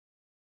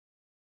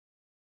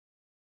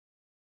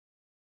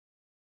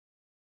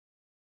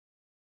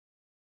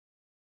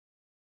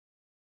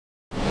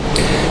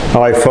All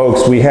right,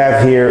 folks, we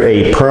have here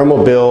a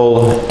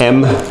Permobil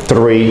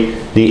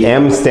M3. The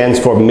M stands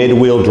for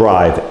mid-wheel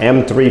drive,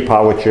 M3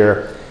 power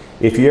chair.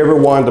 If you ever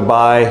wanted to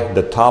buy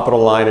the top of the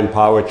line in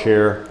power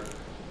chair,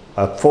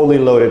 a fully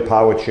loaded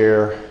power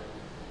chair,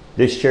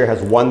 this chair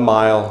has 1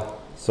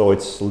 mile, so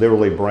it's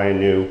literally brand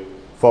new.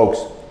 Folks,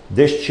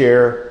 this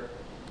chair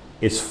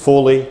is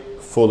fully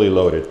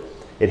loaded.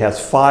 It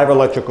has 5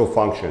 electrical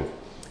functions.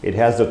 It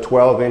has the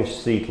 12-inch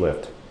seat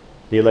lift,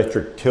 the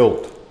electric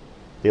tilt,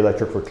 the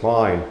electric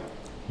recline,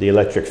 the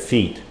electric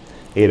feet.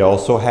 It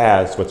also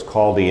has what's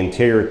called the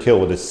interior tilt,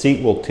 where the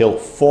seat will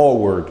tilt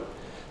forward.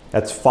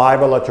 That's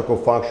 5 electrical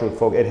functions,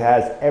 folks. It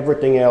has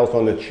everything else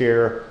on the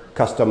chair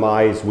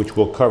customized, which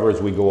we'll cover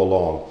as we go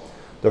along.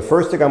 The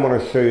first thing I'm going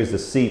to show you is the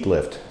seat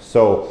lift.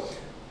 So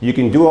you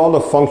can do all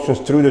the functions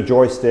through the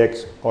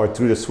joysticks or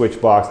through the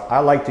switch box. I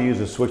like to use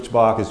the switch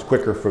box, it's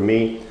quicker for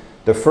me.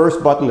 The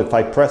first button, if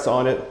I press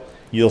on it,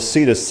 you'll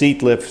see the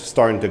seat lift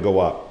starting to go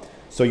up.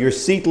 So your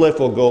seat lift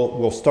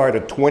will start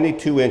at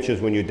 22 inches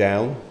when you're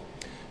down,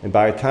 and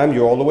by the time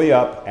you're all the way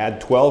up,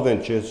 add 12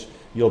 inches,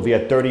 you'll be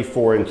at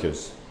 34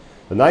 inches.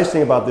 The nice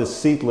thing about this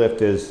seat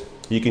lift is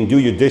you can do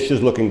your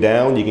dishes looking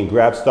down, you can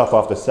grab stuff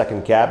off the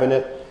second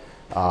cabinet.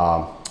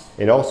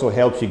 It also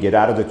helps you get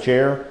out of the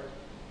chair.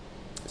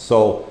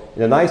 So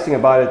the nice thing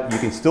about it, you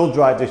can still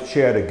drive this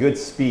chair at a good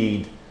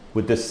speed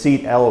with the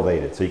seat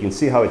elevated. So you can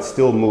see how it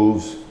still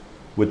moves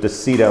with the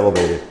seat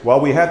elevated. While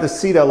we have the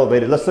seat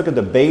elevated, let's look at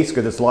the base,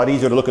 because it's a lot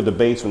easier to look at the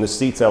base when the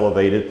seat's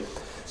elevated.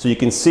 So you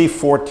can see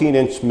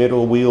 14-inch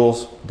middle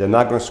wheels. They're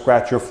not going to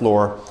scratch your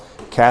floor.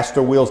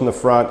 Caster wheels in the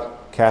front,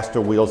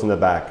 caster wheels in the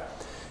back.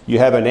 You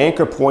have an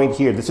anchor point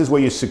here. This is where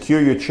you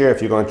secure your chair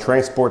if you're going to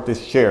transport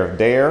this chair.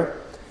 There,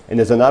 and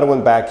there's another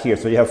one back here.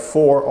 So you have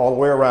 4 all the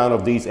way around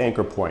of these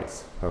anchor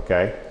points,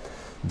 okay?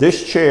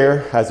 This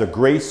chair has a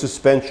great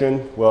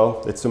suspension.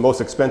 Well, it's the most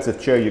expensive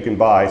chair you can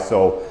buy,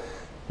 so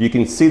you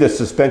can see the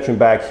suspension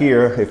back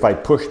here. If I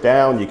push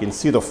down, you can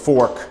see the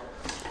fork.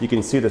 You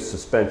can see the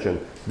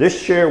suspension.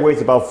 This chair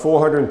weighs about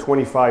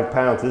 425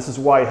 pounds. This is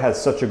why it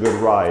has such a good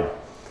ride.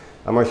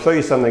 I'm going to show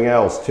you something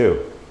else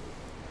too.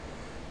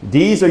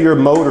 These are your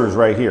motors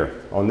right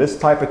here. On this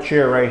type of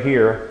chair right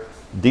here,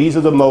 these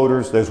are the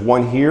motors. There's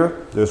one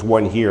here, there's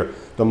one here.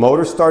 The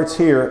motor starts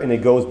here and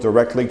it goes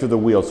directly to the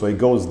wheel. So it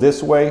goes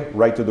this way,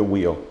 right to the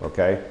wheel,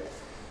 okay?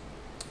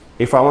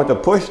 If I want to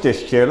push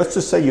this chair, let's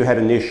just say you had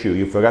an issue.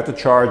 You forgot to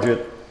charge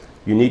it.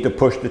 You need to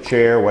push the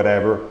chair,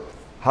 whatever.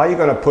 How are you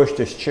going to push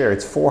this chair?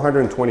 It's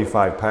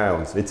 425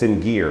 pounds. It's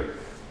in gear.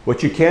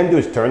 What you can do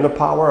is turn the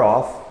power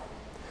off.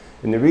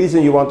 And the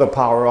reason you want the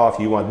power off,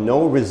 you want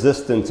no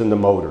resistance in the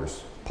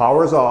motors.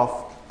 Power's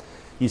off.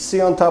 You see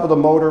on top of the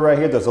motor right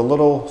here, there's a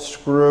little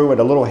screw and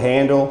a little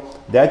handle.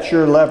 That's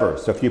your lever.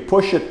 So if you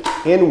push it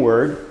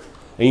inward,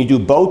 and you do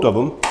both of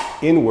them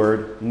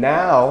inward,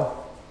 now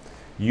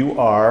you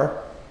are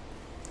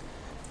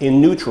in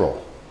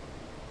neutral.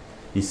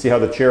 You see how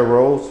the chair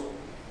rolls?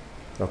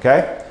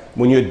 Okay?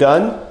 When you're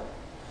done,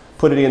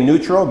 put it in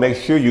neutral. Make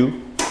sure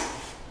you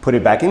put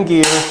it back in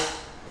gear,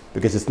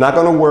 because it's not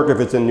going to work if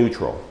it's in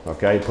neutral.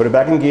 Okay? Put it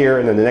back in gear,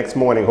 and then the next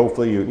morning,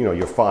 hopefully,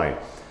 you're fine.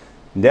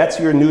 That's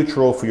your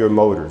neutral for your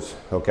motors.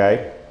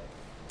 Okay?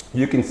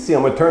 You can see,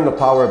 I'm going to turn the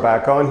power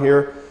back on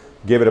here.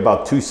 Give it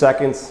about 2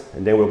 seconds,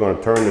 and then we're going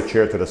to turn the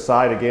chair to the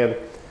side again.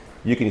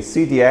 You can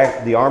see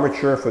the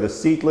armature for the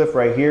seat lift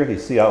right here. You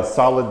see how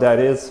solid that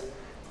is?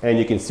 And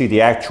you can see the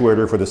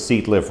actuator for the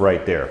seat lift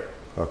right there,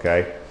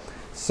 okay?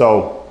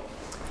 So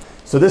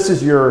this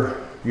is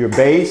your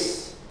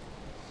base,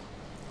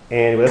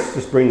 and let's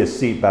just bring the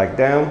seat back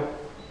down.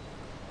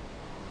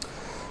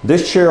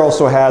 This chair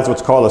also has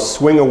what's called a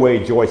swing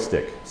away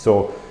joystick.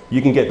 So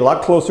you can get a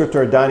lot closer to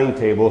our dining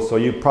table. So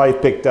you probably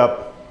picked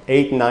up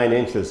 8, 9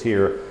 inches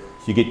here.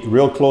 So you get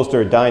real close to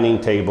our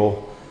dining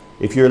table.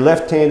 If you're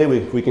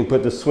left-handed, we can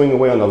put the swing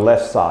away on the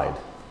left side,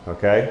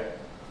 okay?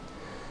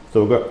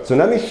 So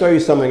let me show you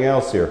something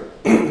else here.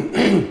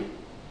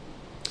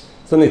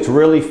 Something that's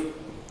really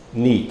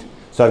neat.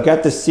 So I've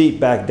got the seat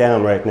back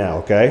down right now,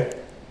 okay?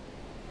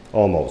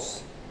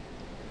 Almost.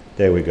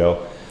 There we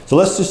go. So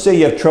let's just say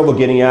you have trouble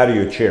getting out of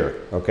your chair,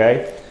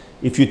 okay?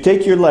 If you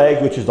take your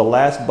leg, which is the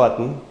last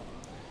button,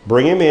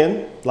 bring him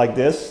in like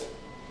this,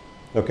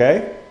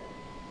 okay?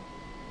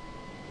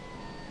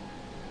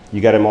 You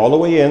got him all the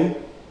way in.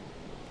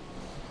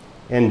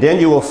 And then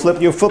you will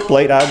flip your foot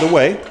plate out of the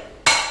way.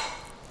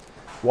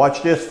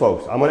 Watch this,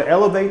 folks. I'm going to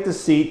elevate the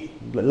seat.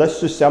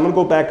 Let's just say I'm going to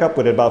go back up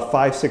with it about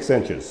 5, 6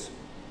 inches.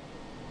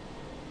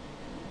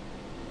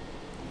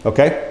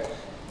 Okay?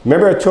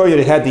 Remember I told you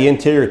it had the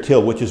interior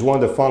tilt, which is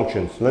one of the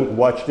functions.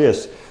 Watch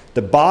this.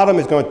 The bottom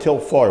is going to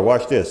tilt forward.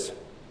 Watch this.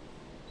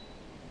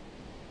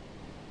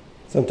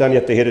 Sometimes you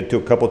have to hit it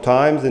a couple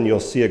times and you'll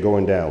see it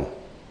going down.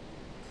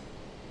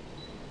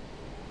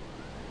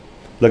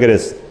 Look at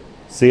this.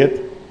 See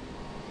it?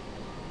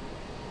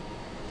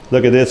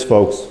 Look at this,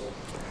 folks.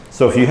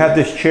 So if you have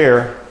this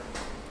chair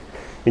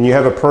and you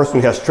have a person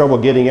who has trouble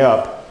getting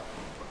up,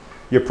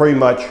 you're pretty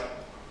much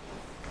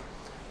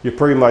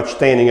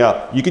standing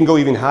up. You can go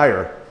even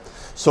higher.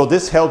 So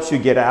this helps you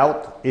get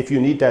out if you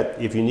need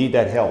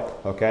that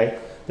help, okay?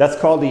 That's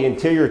called the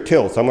interior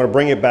tilt. So I'm going to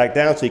bring it back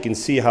down so you can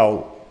see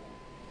how,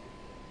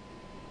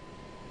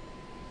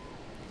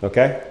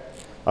 okay?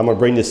 I'm going to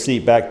bring the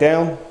seat back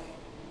down.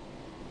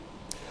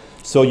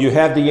 So you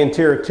have the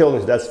interior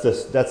tilt.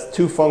 That's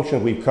two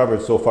functions we've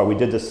covered so far. We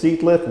did the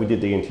seat lift, we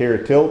did the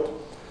interior tilt.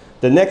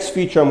 The next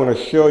feature I'm going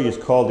to show you is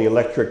called the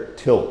electric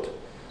tilt.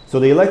 So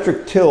the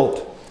electric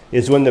tilt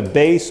is when the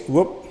base,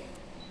 whoop,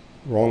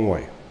 wrong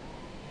way.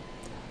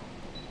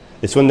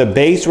 It's when the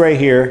base right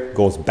here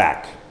goes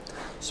back.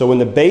 So when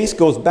the base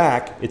goes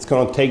back, it's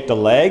going to take the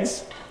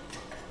legs,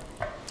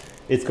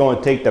 it's going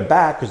to take the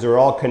back because they're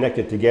all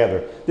connected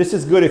together. This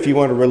is good if you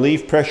want to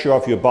relieve pressure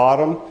off your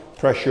bottom,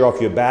 pressure off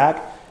your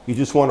back, you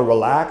just want to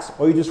relax,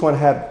 or you just want to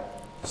have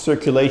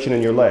circulation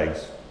in your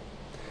legs.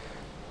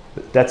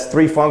 That's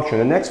three functions.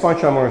 The next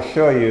function I'm going to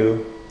show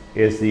you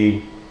is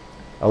the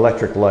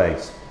electric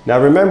legs. Now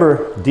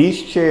remember,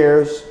 these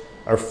chairs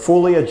are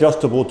fully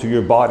adjustable to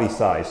your body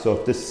size. So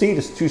if the seat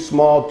is too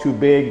small, too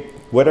big,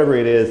 whatever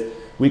it is,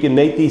 we can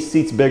make these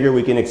seats bigger,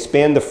 we can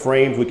expand the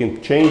frames, we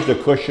can change the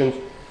cushions,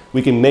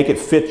 we can make it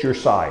fit your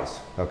size,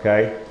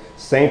 okay?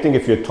 Same thing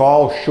if you're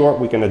tall, short,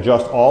 we can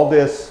adjust all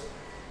this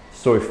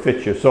so it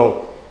fits you.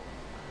 So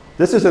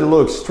this is a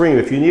little extreme.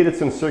 If you needed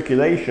some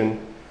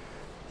circulation,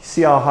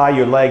 see how high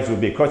your legs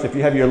would be. Of course, if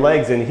you have your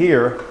legs in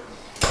here,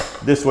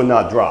 this would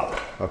not drop,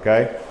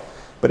 okay?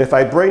 But if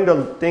I bring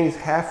the things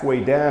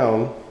halfway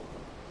down,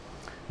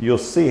 you'll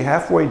see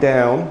halfway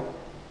down,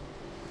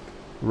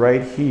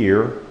 right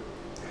here,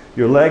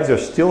 your legs are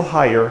still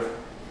higher.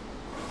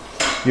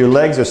 Your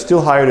legs are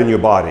still higher than your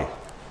body,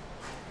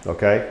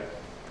 okay?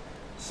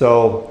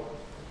 So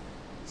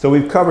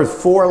we've covered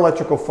 4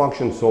 electrical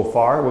functions so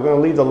far. We're going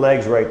to leave the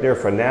legs right there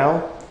for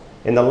now.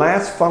 And the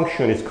last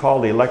function is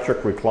called the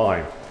electric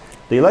recline.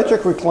 The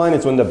electric recline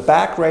is when the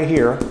back right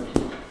here,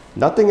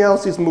 nothing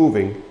else is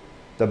moving,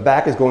 the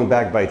back is going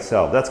back by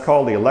itself. That's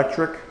called the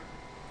electric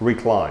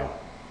recline.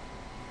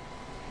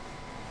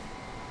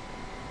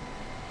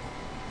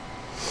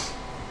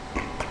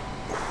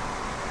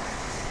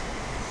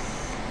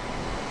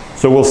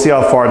 So we'll see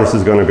how far this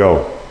is going to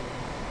go.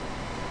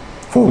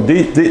 Oh,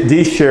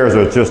 these chairs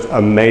are just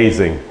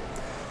amazing.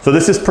 So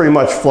this is pretty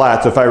much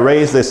flat. So if I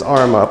raise this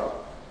arm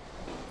up,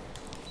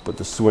 put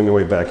the swing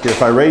away back here.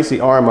 If I raise the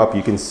arm up,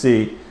 you can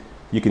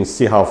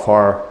see how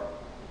far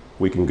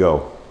we can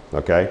go.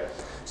 Okay.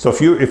 So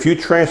if you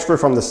transfer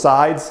from the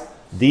sides,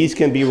 these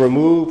can be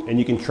removed, and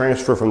you can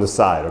transfer from the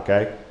side.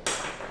 Okay.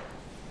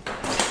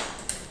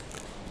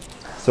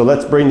 So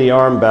let's bring the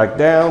arm back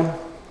down,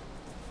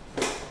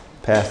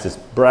 past this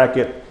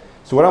bracket.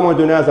 So what I'm going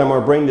to do now is I'm going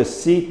to bring the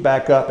seat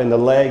back up and the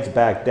legs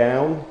back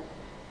down.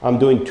 I'm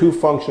doing 2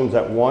 functions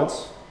at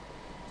once.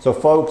 So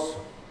folks,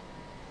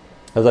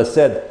 as I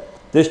said,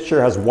 this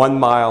chair has 1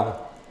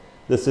 mile.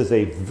 This is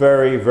a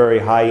very, very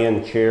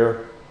high-end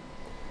chair.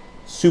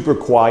 Super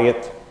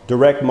quiet,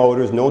 direct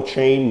motors, no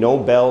chain, no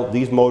belt.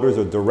 These motors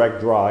are direct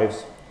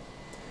drives.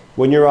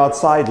 When you're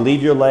outside,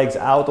 leave your legs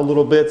out a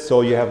little bit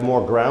so you have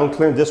more ground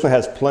clearance. This one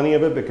has plenty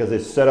of it because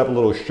it's set up a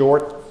little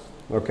short,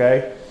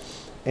 okay?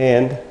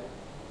 And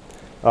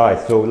all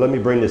right, so let me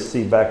bring this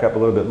seat back up a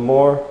little bit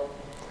more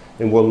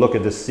and we'll look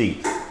at the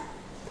seat.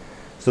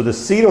 So the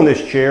seat on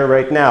this chair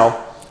right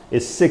now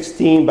is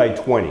 16 by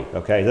 20,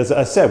 okay? As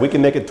I said, we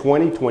can make it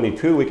 20,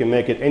 22, we can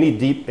make it any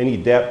deep, any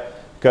depth,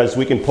 because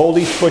we can pull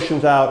these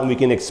cushions out and we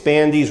can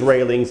expand these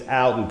railings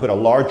out and put a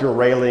larger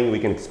railing. We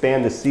can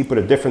expand the seat, put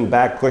a different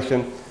back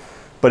cushion.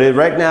 But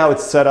right now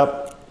it's set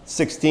up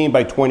 16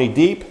 by 20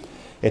 deep.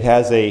 It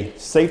has a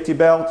safety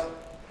belt.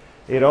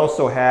 It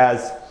also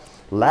has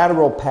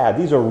lateral pad.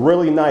 These are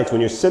really nice.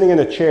 When you're sitting in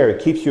a chair,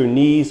 it keeps your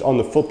knees on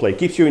the foot plate. It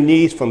keeps your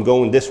knees from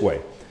going this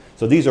way.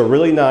 So these are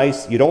really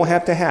nice. You don't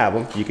have to have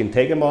them. You can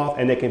take them off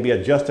and they can be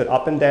adjusted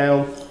up and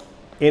down,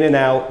 in and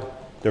out.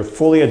 They're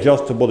fully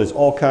adjustable. There's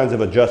all kinds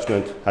of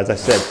adjustment. As I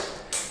said,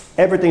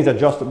 everything's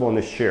adjustable in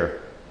this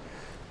chair.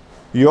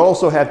 You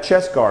also have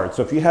chest guards.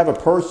 So if you have a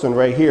person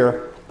right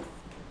here,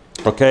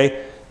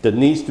 okay, that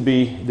needs to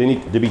be, they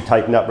need to be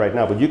tightened up right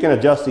now, but you can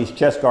adjust these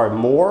chest guard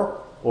more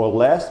or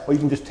less, or you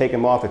can just take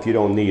them off if you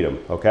don't need them,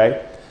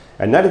 okay?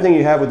 Another thing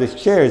you have with this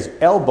chair is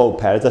elbow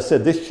pad. As I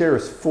said, this chair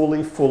is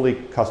fully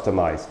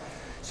customized.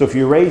 So if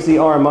you raise the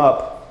arm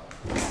up,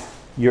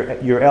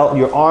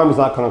 your arm is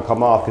not going to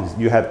come off because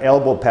you have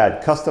elbow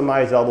pad,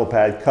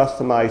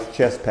 customized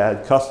chest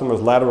pad,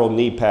 customized lateral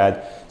knee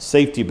pad,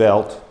 safety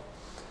belt.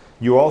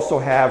 You also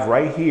have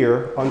right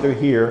here, under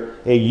here,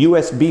 a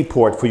USB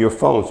port for your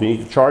phone. So you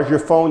need to charge your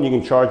phone, you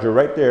can charge it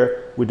right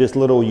there with this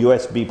little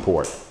USB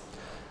port.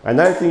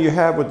 Another thing you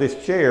have with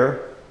this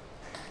chair,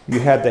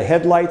 you have the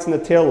headlights and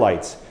the tail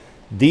lights.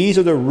 These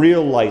are the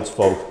real lights,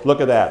 folks.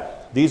 Look at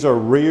that. These are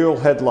real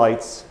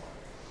headlights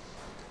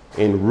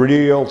and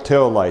real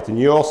tail lights. And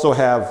you also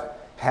have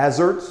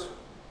hazards.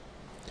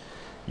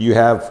 You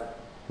have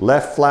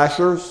left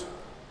flashers.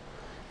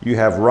 You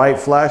have right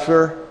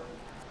flasher.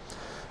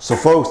 So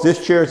folks,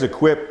 this chair is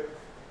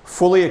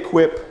fully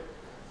equipped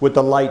with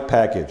the light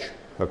package,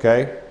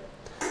 okay?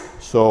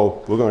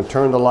 So we're going to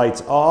turn the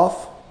lights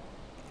off.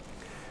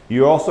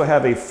 You also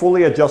have a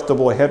fully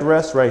adjustable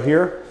headrest right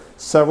here.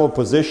 Several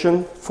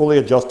position, fully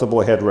adjustable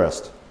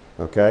headrest.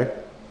 Okay.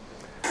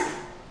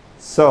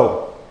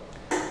 So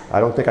I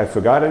don't think I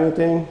forgot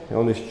anything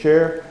on this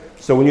chair.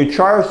 So when you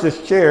charge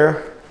this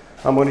chair,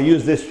 I'm going to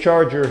use this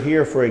charger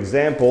here for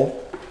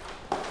example.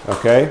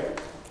 Okay.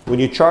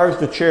 When you charge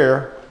the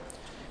chair,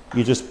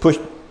 you just put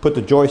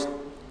the joystick,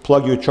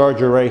 plug your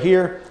charger right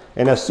here,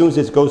 and as soon as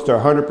it goes to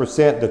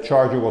 100%, the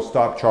charger will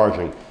stop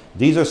charging.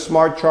 These are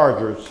smart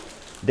chargers.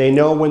 They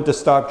know when to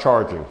stop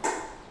charging.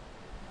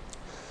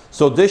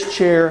 So this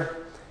chair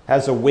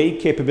has a weight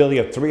capability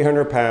of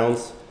 300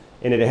 pounds,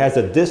 and it has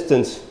a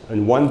distance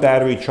in one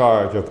battery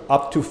charge of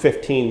up to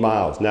 15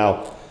 miles.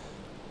 Now,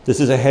 this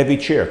is a heavy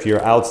chair. If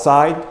you're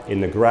outside in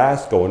the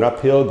grass, going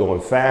uphill,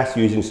 going fast,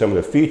 using some of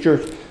the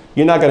features,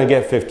 you're not going to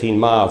get 15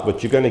 miles,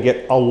 but you're going to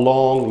get a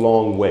long,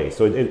 long way.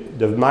 So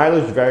the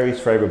mileage varies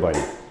for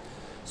everybody.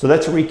 So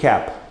let's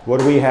recap. What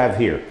do we have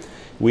here?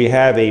 We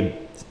have a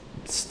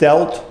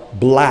Stealth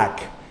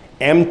Black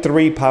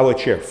M3 power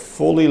chair,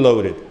 fully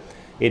loaded.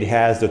 It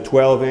has the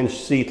 12-inch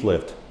seat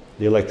lift,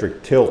 the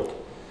electric tilt,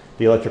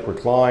 the electric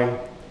recline,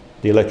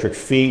 the electric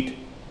feet,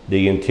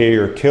 the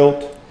interior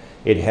tilt.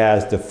 It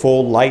has the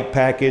full light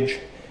package.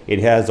 It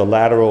has the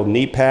lateral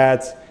knee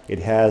pads. It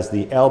has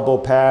the elbow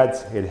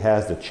pads. It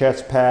has the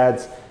chest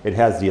pads. It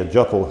has the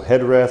adjustable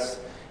headrest.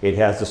 It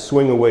has the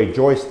swing away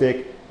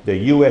joystick,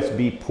 the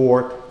USB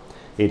port.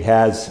 It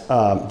has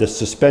the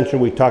suspension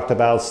we talked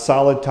about,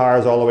 solid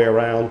tires all the way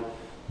around.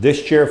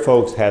 This chair,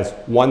 folks, has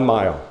 1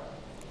 mile.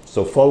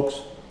 So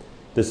folks,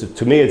 this is,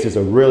 to me, it's just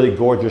a really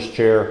gorgeous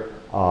chair,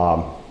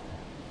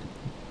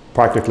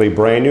 practically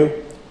brand new,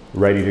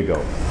 ready to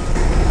go.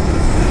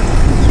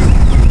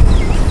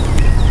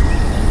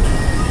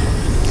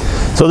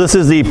 So this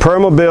is the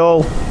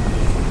Permobil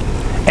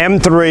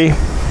M3.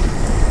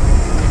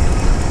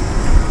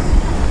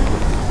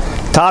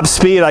 Top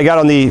speed I got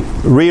on the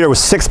reader was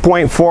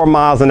 6.4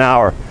 miles an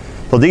hour.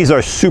 So these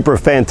are super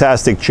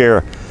fantastic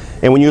chair.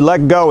 And when you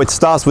let go, it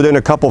stops within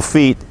a couple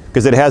feet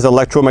because it has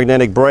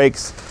electromagnetic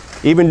brakes.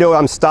 Even though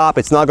I'm stopped,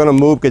 it's not going to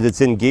move because it's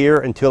in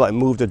gear until I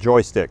move the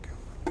joystick.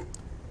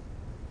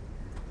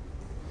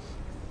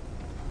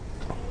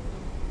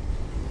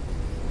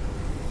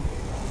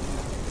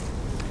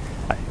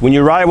 When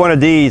you ride one of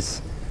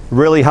these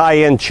really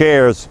high-end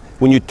chairs,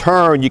 when you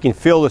turn, you can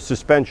feel the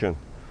suspension.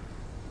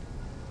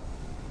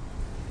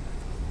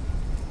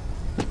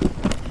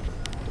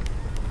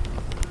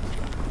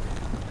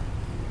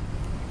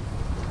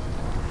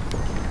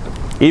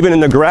 Even in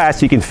the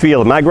grass, you can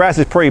feel it. My grass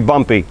is pretty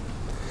bumpy.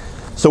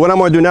 So what I'm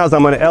going to do now is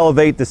I'm going to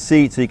elevate the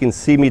seat so you can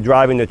see me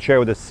driving the chair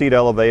with the seat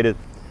elevated.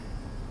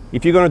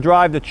 If you're going to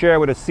drive the chair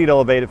with a seat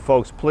elevated,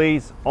 folks,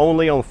 please,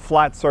 only on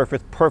flat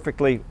surface,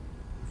 perfectly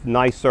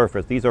nice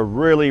surface. These are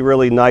really,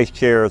 really nice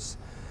chairs.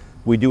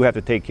 We do have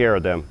to take care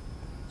of them.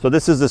 So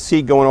this is the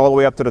seat going all the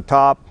way up to the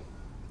top.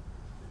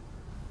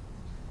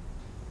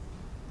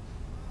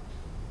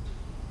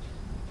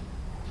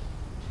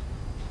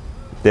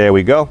 There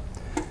we go.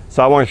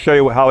 So I want to show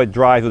you how it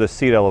drives with a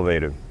seat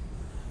elevated.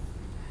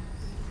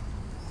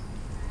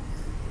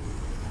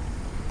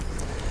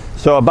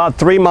 So about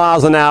 3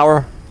 miles an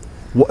hour.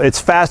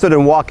 It's faster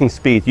than walking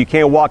speed. You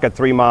can't walk at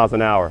 3 miles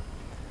an hour.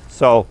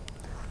 So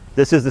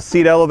this is the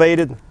seat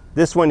elevated.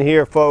 This one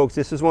here, folks,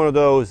 this is one of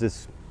those.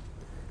 This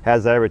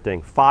has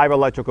everything. 5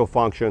 electrical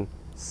function,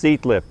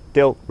 seat lift,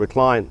 tilt,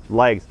 recline,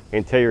 legs,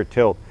 interior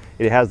tilt.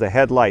 It has the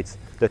headlights,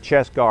 the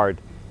chest guard,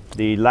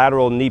 the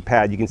lateral knee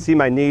pad. You can see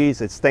my knees.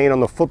 It's staying on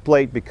the foot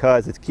plate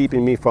because it's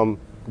keeping me from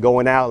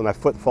going out and my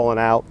foot falling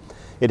out.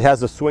 It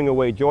has the swing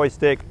away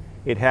joystick.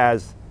 It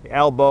has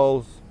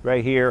elbows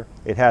right here.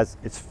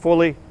 It's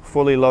fully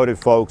loaded,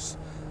 folks.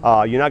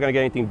 You're not going to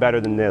get anything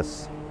better than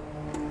this.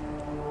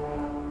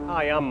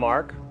 Hi, I'm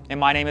Mark. And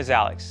my name is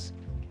Alex.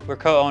 We're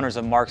co-owners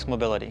of Marc's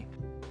Mobility.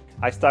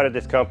 I started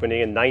this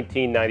company in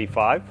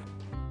 1995.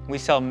 We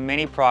sell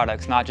many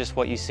products, not just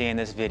what you see in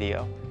this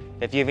video.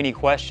 If you have any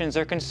questions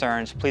or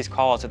concerns, please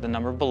call us at the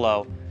number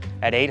below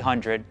at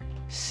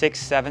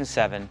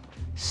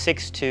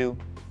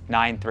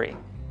 800-677-6293.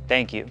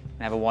 Thank you,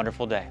 and have a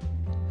wonderful day.